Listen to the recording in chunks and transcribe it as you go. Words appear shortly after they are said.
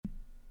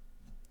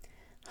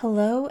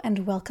Hello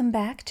and welcome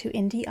back to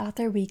Indie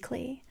Author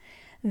Weekly.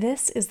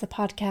 This is the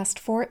podcast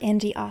for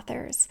indie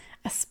authors,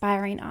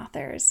 aspiring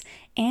authors,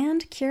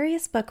 and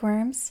curious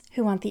bookworms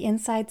who want the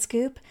inside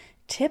scoop,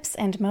 tips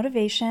and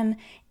motivation,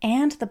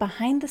 and the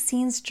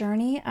behind-the-scenes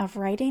journey of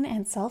writing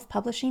and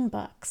self-publishing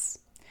books.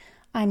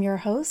 I'm your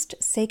host,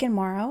 Sagan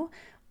Morrow,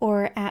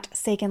 or at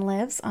Sagan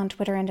Lives on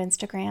Twitter and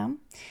Instagram,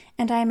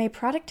 and I am a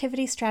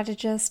productivity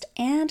strategist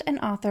and an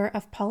author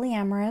of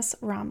polyamorous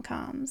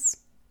rom-coms.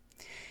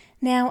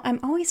 Now, I'm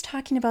always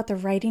talking about the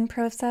writing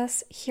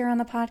process here on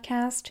the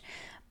podcast,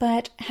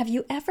 but have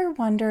you ever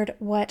wondered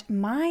what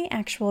my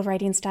actual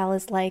writing style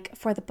is like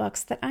for the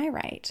books that I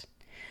write?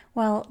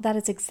 Well, that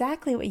is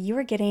exactly what you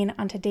are getting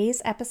on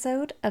today's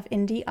episode of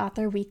Indie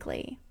Author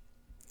Weekly.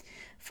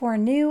 For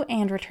new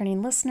and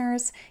returning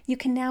listeners, you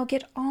can now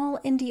get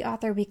all Indie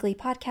Author Weekly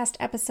podcast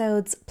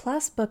episodes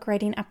plus book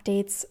writing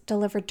updates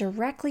delivered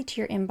directly to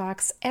your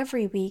inbox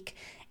every week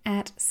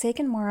at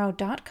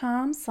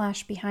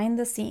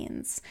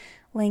saganmorrow.com/behindthescenes.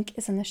 Link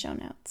is in the show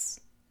notes.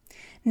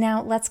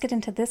 Now let's get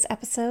into this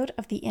episode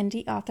of the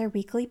Indie Author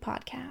Weekly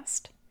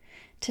podcast.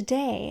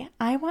 Today,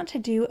 I want to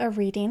do a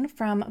reading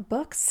from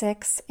Book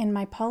 6 in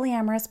my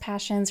Polyamorous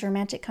Passions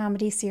romantic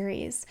comedy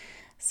series.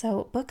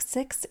 So Book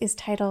 6 is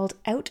titled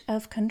Out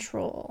of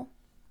Control.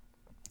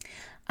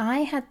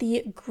 I had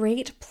the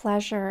great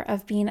pleasure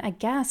of being a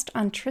guest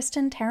on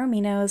Tristan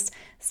Taormino's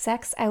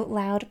Sex Out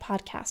Loud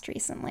podcast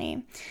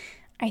recently.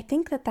 I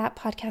think that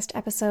podcast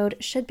episode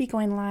should be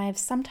going live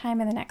sometime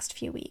in the next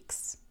few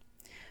weeks.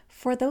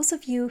 For those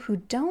of you who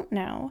don't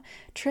know,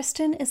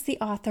 Tristan is the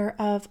author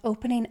of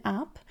Opening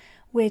Up,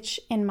 which,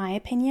 in my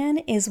opinion,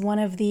 is one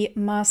of the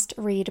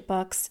must-read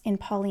books in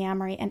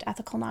polyamory and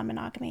ethical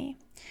non-monogamy.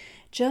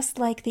 Just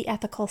like The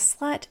Ethical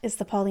Slut is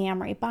the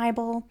polyamory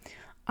Bible,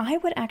 I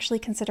would actually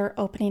consider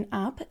Opening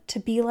Up to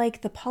be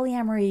like the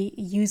polyamory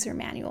user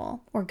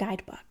manual or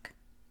guidebook.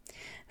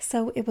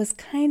 So it was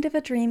kind of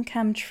a dream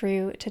come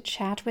true to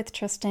chat with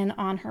Tristan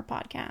on her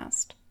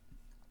podcast.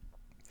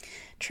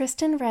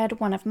 Tristan read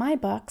one of my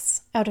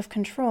books, Out of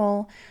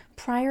Control,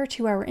 prior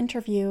to our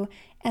interview,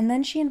 and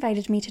then she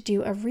invited me to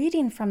do a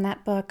reading from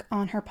that book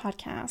on her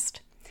podcast.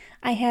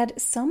 I had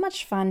so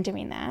much fun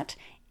doing that,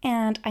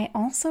 and I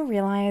also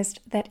realized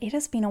that it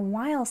has been a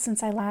while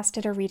since I last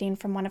did a reading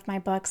from one of my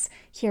books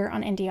here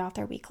on Indie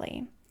Author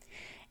Weekly.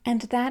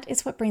 And that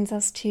is what brings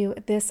us to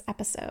this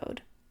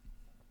episode.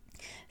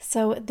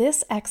 So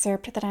this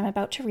excerpt that I'm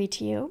about to read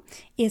to you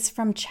is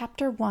from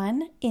Chapter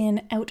 1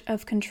 in Out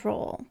of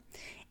Control.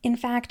 In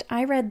fact,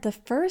 I read the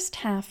first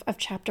half of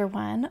Chapter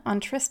 1 on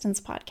Tristan's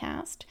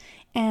podcast,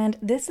 and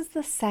this is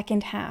the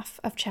second half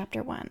of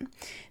Chapter 1.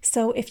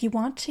 So if you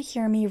want to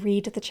hear me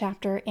read the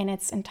chapter in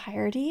its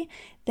entirety,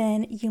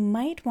 then you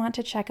might want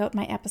to check out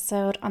my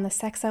episode on the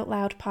Sex Out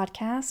Loud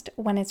podcast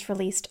when it's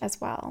released as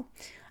well.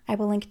 I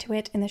will link to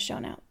it in the show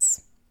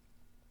notes.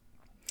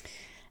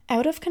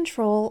 Out of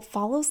Control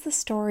follows the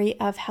story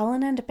of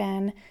Helen and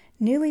Ben,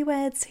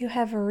 newlyweds who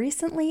have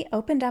recently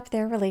opened up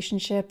their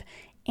relationship,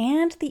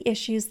 and the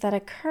issues that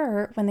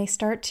occur when they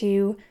start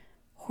to,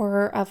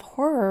 horror of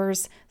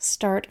horrors,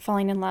 start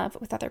falling in love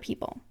with other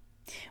people,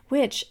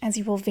 which, as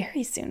you will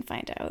very soon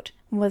find out,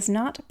 was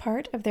not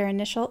part of their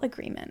initial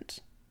agreement.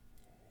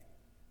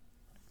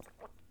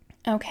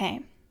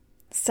 Okay,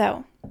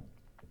 so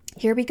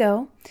here we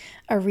go,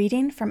 a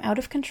reading from Out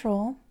of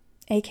Control,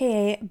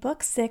 aka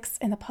Book 6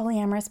 in the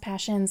Polyamorous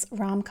Passions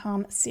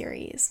rom-com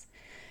series.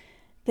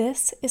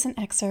 This is an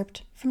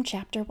excerpt from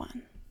Chapter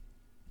 1.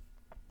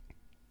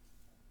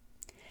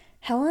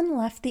 Helen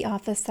left the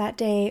office that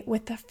day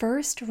with the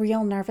first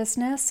real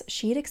nervousness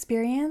she'd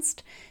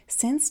experienced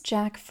since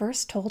Jack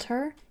first told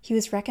her he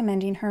was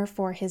recommending her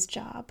for his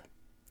job.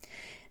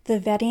 The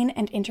vetting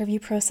and interview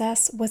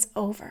process was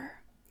over.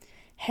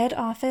 Head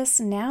office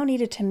now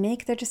needed to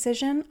make their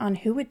decision on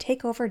who would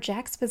take over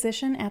Jack's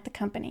position at the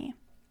company.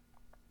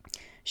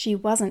 She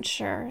wasn't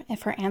sure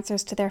if her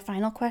answers to their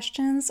final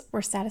questions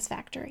were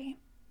satisfactory.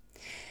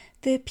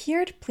 They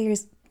appeared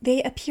pleased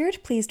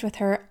with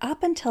her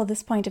up until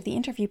this point of the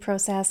interview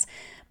process,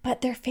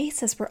 but their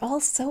faces were all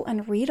so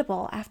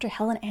unreadable after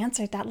Helen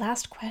answered that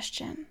last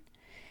question.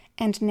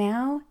 And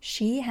now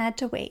she had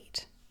to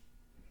wait.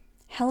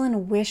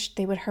 Helen wished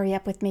they would hurry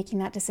up with making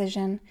that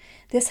decision.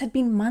 This had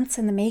been months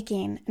in the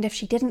making, and if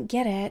she didn't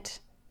get it...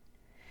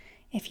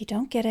 If you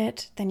don't get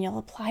it, then you'll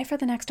apply for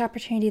the next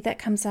opportunity that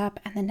comes up,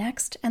 and the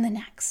next, and the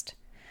next.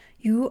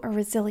 You are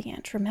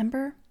resilient,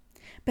 remember?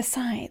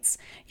 Besides,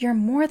 you're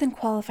more than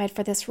qualified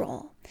for this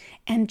role,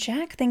 and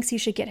Jack thinks you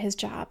should get his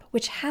job,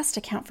 which has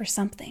to count for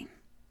something.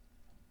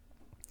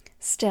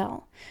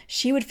 Still,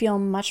 she would feel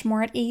much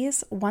more at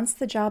ease once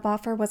the job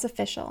offer was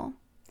official.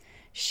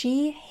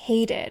 She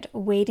hated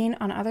waiting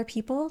on other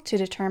people to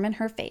determine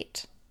her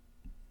fate.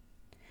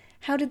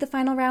 How did the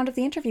final round of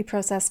the interview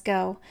process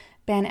go?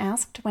 Ben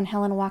asked when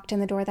Helen walked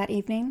in the door that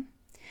evening.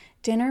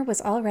 Dinner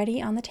was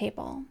already on the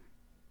table.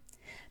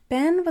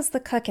 Ben was the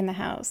cook in the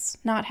house,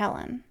 not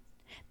Helen.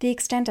 The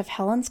extent of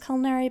Helen's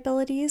culinary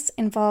abilities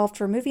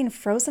involved removing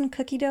frozen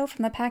cookie dough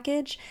from the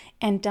package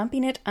and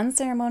dumping it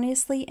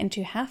unceremoniously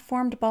into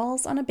half-formed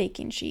balls on a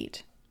baking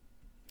sheet.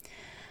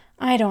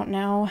 "I don't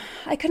know.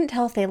 I couldn't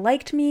tell if they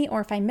liked me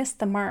or if I missed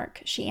the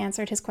mark," she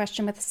answered his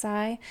question with a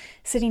sigh,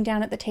 sitting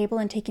down at the table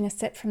and taking a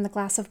sip from the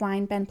glass of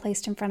wine Ben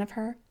placed in front of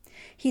her.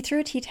 He threw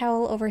a tea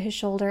towel over his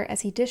shoulder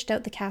as he dished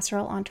out the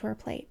casserole onto her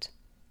plate.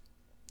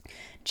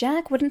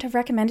 "Jack wouldn't have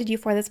recommended you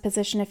for this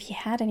position if he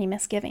had any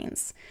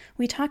misgivings.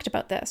 We talked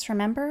about this,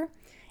 remember?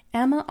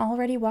 Emma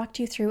already walked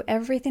you through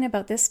everything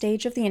about this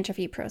stage of the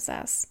interview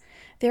process.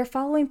 They're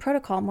following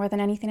protocol more than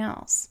anything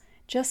else,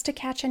 just to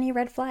catch any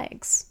red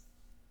flags."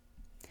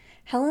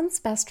 Helen's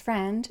best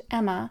friend,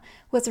 Emma,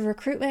 was a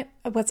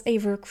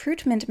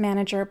recruitment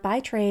manager by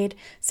trade,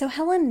 so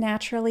Helen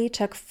naturally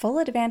took full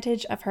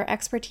advantage of her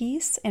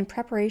expertise in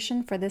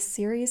preparation for this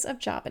series of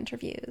job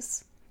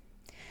interviews.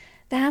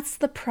 "That's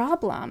the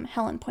problem,"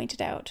 Helen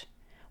pointed out.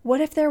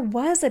 "What if there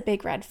was a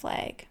big red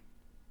flag?"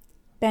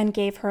 Ben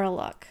gave her a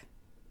look.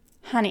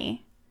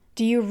 "Honey,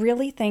 do you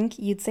really think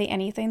you'd say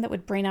anything that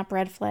would bring up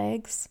red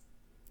flags?"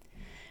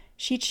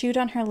 She chewed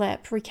on her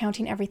lip,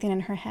 recounting everything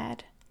in her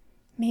head.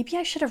 "Maybe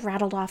I should have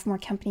rattled off more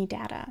company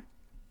data."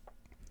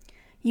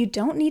 "You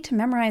don't need to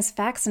memorize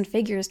facts and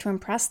figures to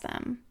impress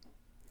them."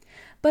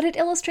 "But it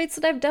illustrates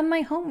that I've done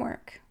my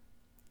homework."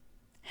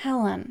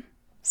 "Helen,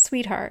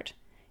 sweetheart,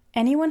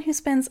 anyone who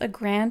spends a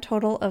grand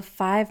total of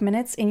 5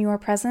 minutes in your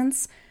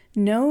presence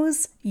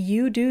knows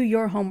you do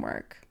your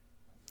homework."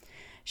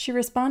 She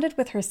responded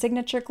with her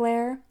signature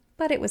glare,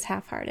 but it was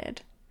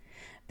half-hearted.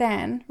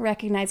 Ben,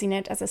 recognizing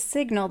it as a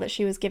signal that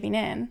she was giving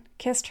in,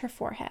 kissed her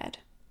forehead.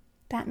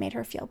 That made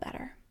her feel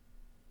better.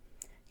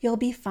 "You'll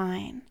be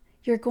fine.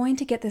 You're going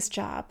to get this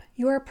job.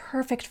 You are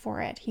perfect for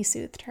it," he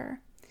soothed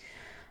her.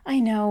 I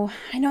know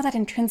that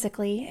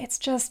intrinsically. It's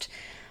just,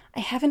 I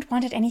haven't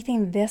wanted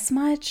anything this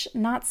much,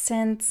 not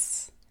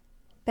since..."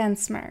 Ben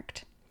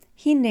smirked.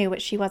 He knew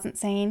what she wasn't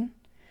saying.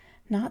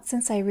 "Not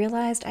since I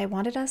realized I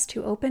wanted us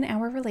to open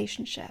our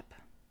relationship."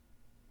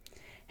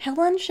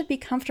 Helen should be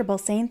comfortable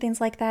saying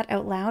things like that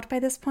out loud by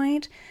this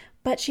point,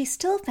 but she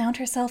still found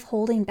herself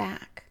holding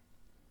back.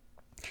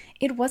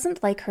 It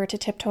wasn't like her to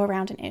tiptoe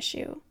around an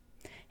issue.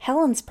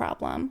 Helen's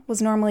problem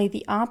was normally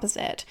the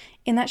opposite,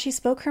 in that she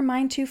spoke her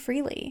mind too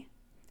freely.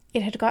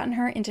 It had gotten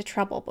her into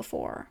trouble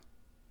before.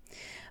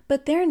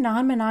 But their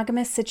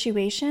non-monogamous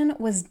situation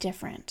was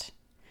different.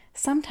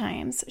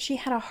 Sometimes she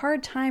had a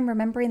hard time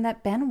remembering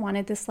that Ben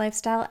wanted this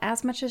lifestyle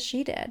as much as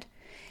she did.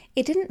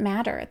 It didn't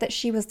matter that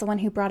she was the one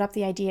who brought up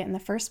the idea in the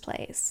first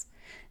place.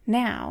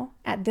 Now,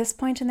 at this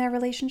point in their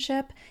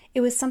relationship, it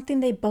was something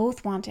they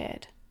both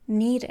wanted,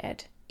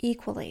 needed,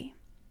 equally.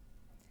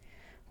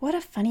 What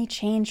a funny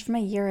change from a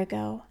year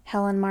ago,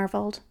 Helen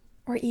marveled,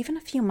 or even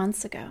a few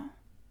months ago.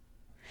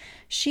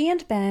 She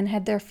and Ben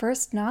had their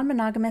first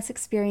non-monogamous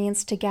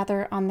experience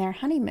together on their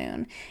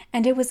honeymoon,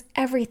 and it was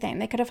everything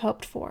they could have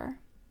hoped for.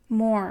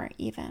 More,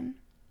 even.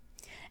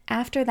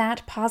 After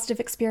that positive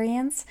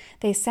experience,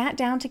 they sat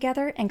down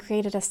together and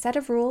created a set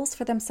of rules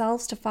for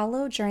themselves to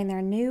follow during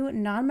their new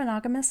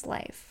non-monogamous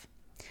life.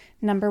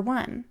 Number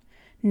 1,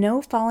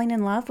 no falling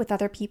in love with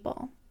other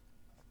people.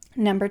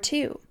 Number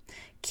 2,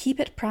 keep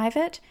it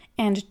private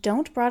and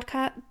don't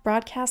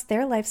broadcast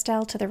their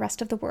lifestyle to the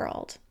rest of the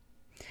world.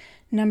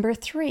 Number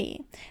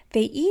 3,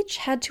 they each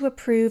had to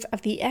approve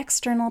of the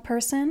external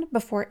person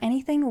before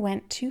anything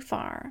went too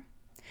far.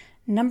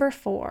 Number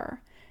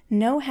 4,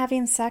 no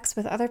having sex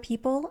with other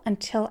people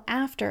until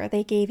after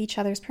they gave each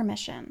other's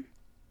permission.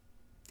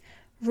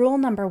 Rule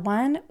number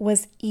 1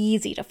 was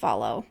easy to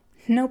follow.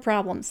 No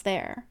problems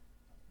there.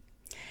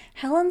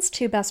 Helen's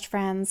two best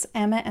friends,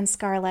 Emma and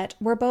Scarlett,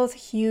 were both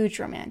huge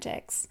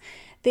romantics.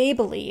 They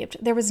believed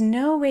there was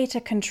no way to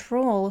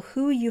control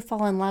who you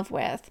fall in love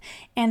with,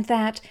 and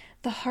that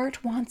the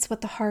heart wants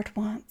what the heart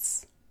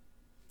wants.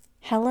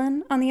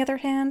 Helen, on the other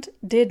hand,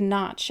 did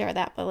not share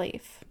that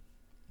belief.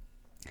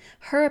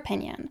 Her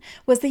opinion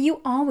was that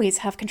you always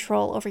have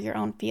control over your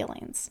own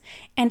feelings,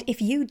 and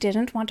if you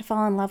didn't want to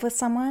fall in love with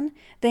someone,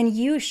 then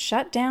you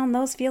shut down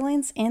those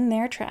feelings in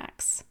their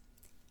tracks.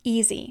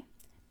 Easy.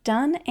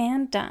 Done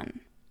and done.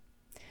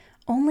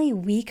 Only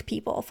weak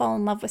people fall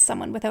in love with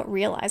someone without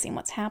realizing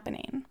what's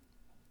happening.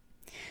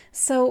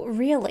 So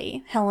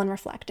really, Helen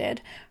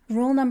reflected,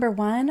 rule number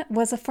 1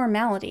 was a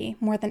formality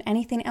more than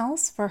anything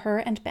else for her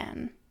and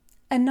Ben.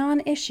 A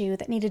non-issue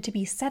that needed to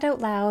be said out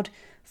loud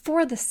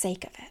for the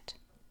sake of it.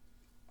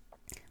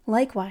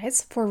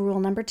 Likewise for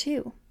rule number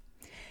 2.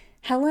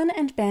 Helen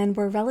and Ben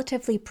were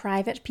relatively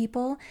private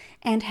people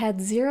and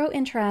had zero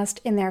interest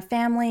in their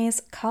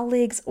families,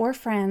 colleagues, or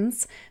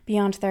friends,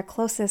 beyond their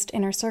closest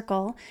inner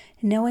circle,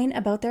 knowing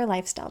about their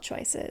lifestyle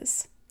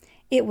choices.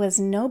 It was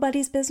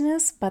nobody's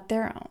business but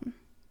their own.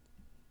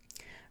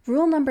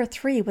 Rule number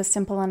 3 was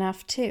simple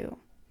enough, too.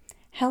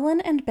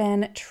 Helen and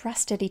Ben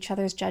trusted each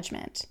other's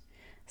judgment.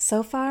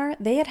 So far,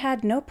 they had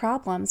had no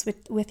problems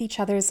with each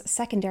other's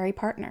secondary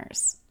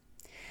partners.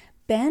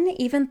 Ben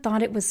even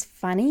thought it was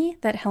funny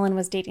that Helen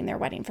was dating their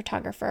wedding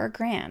photographer,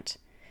 Grant.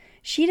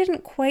 She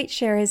didn't quite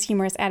share his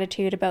humorous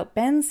attitude about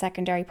Ben's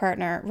secondary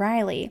partner,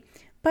 Riley,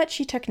 but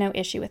she took no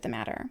issue with the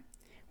matter.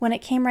 When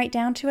it came right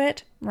down to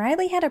it,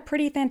 Riley had a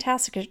pretty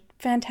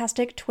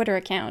fantastic Twitter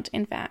account,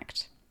 in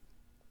fact.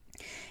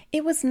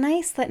 It was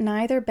nice that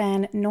neither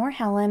Ben nor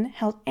Helen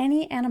held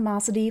any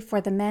animosity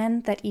for the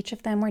men that each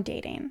of them were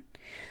dating.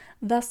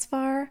 Thus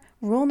far,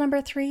 rule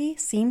number 3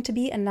 seemed to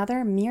be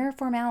another mere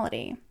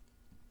formality.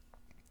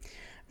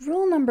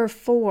 Rule number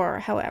 4,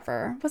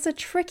 however, was a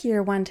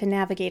trickier one to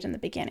navigate in the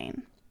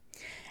beginning.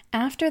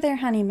 After their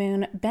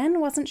honeymoon,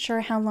 Ben wasn't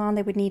sure how long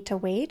they would need to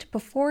wait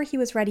before he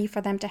was ready for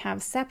them to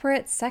have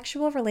separate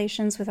sexual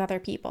relations with other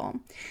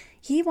people.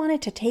 He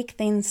wanted to take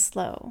things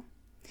slow.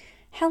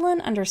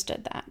 Helen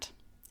understood that.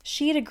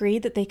 She had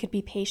agreed that they could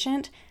be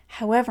patient,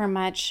 however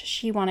much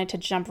she wanted to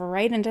jump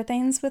right into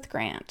things with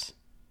Grant.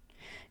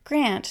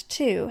 Grant,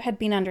 too, had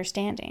been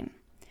understanding.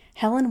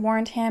 Helen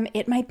warned him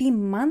it might be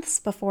months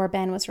before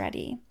Ben was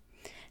ready.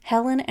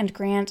 Helen and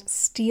Grant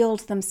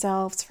steeled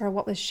themselves for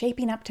what was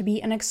shaping up to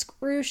be an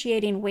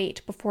excruciating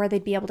wait before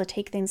they'd be able to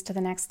take things to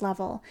the next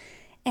level,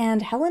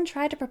 and Helen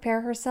tried to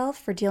prepare herself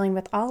for dealing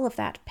with all of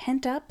that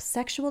pent-up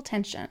sexual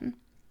tension.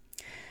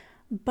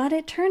 But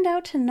it turned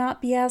out to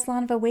not be as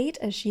long of a wait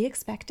as she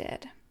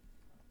expected.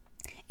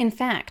 In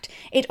fact,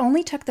 it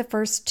only took the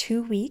first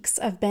 2 weeks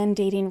of Ben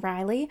dating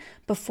Riley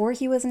before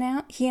he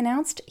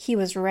announced he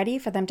was ready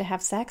for them to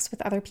have sex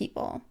with other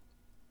people.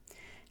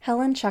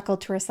 Helen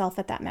chuckled to herself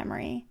at that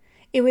memory.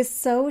 It was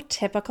so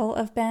typical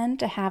of Ben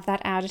to have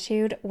that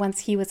attitude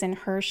once he was in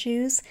her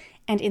shoes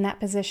and in that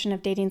position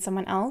of dating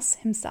someone else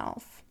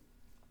himself.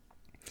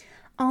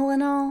 All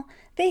in all,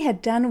 they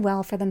had done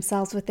well for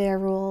themselves with their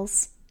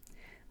rules.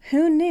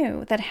 Who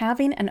knew that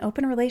having an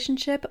open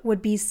relationship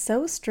would be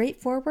so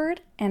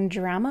straightforward and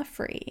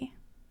drama-free?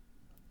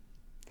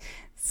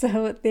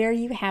 So there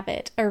you have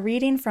it, a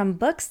reading from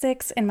Book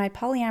 6 in my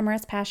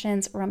Polyamorous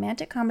Passions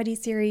romantic comedy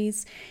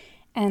series,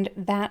 and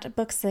that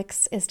Book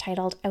 6 is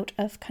titled Out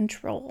of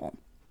Control.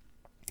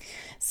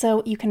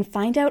 So you can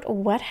find out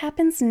what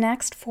happens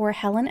next for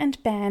Helen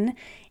and Ben,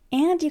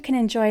 and you can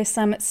enjoy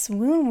some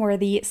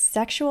swoon-worthy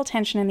sexual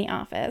tension in the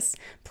office,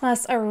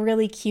 plus a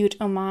really cute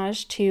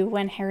homage to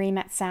When Harry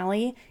Met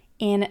Sally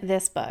in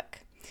this book.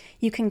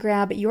 You can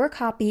grab your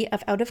copy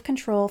of Out of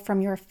Control from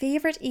your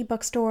favorite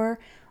ebook store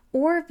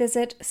or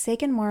visit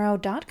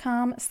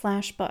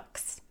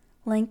saganmorrow.com/books.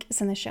 Link is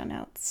in the show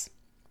notes.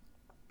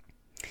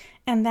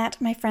 And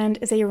that, my friend,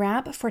 is a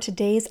wrap for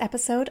today's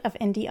episode of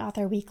Indie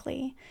Author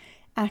Weekly.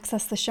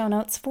 Access the show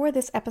notes for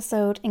this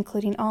episode,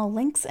 including all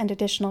links and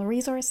additional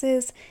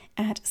resources,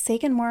 at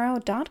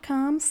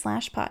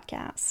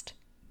saganmorrow.com/podcast.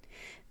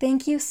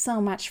 Thank you so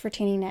much for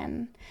tuning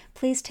in.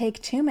 Please take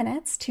 2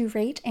 minutes to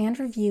rate and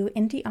review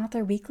Indie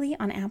Author Weekly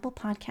on Apple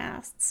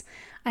Podcasts.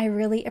 I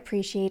really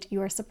appreciate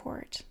your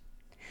support.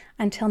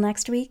 Until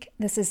next week,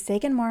 this is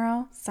Sagan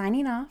Morrow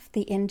signing off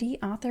the Indie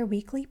Author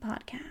Weekly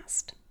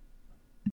podcast.